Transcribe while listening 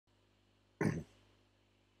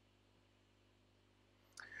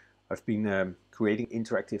I've been creating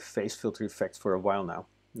interactive face filter effects for a while now,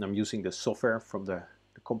 and I'm using the software from the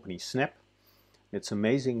company Snap. It's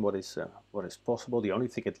amazing what is possible. The only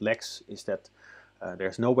thing it lacks is that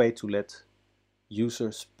there's no way to let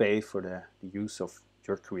users pay for the use of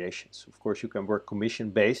your creations. Of course, you can work commission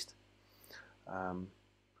based,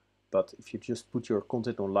 but if you just put your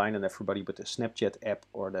content online and everybody with the Snapchat app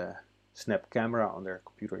or the Snap camera on their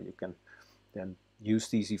computer, you can then use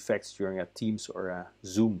these effects during a Teams or a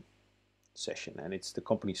Zoom session. And it's the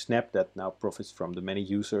company Snap that now profits from the many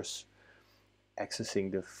users accessing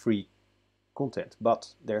the free content.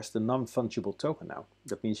 But there's the non-fungible token now.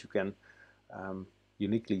 That means you can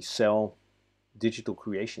uniquely sell digital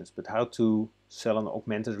creations. But how to sell an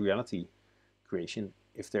augmented reality creation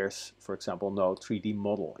if there's, for example, no 3D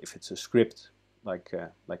model, if it's a script like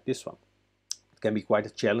this one? It can be quite a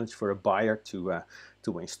challenge for a buyer to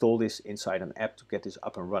install this inside an app to get this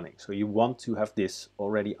up and running. So you want to have this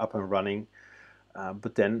already up and running,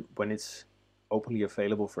 but then when it's openly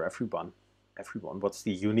available for everyone, what's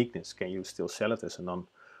the uniqueness? Can you still sell it as a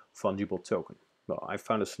non-fungible token? Well, I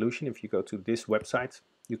found a solution. If you go to this website,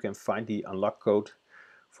 you can find the unlock code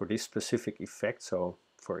for this specific effect. So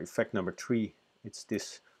for effect number 3, it's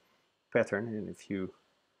this pattern, and if you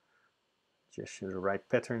gesture the right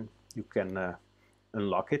pattern, you can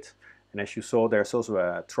unlock it. And as you saw, there's also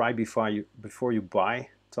a try before you buy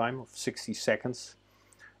time of 60 seconds,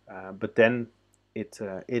 but then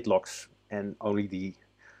it locks, and only the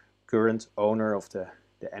current owner of the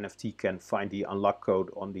NFT can find the unlock code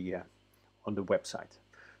on the website.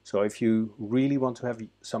 So if you really want to have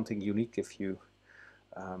something unique, if you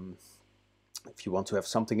want to have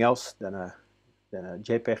something else than a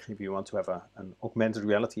JPEG, if you want to have an augmented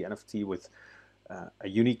reality NFT with a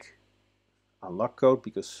unique unlock code,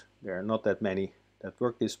 because there are not that many that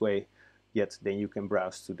work this way yet, then you can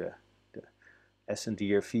browse to the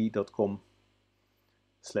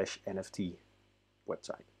sndrv.com/NFT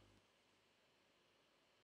website.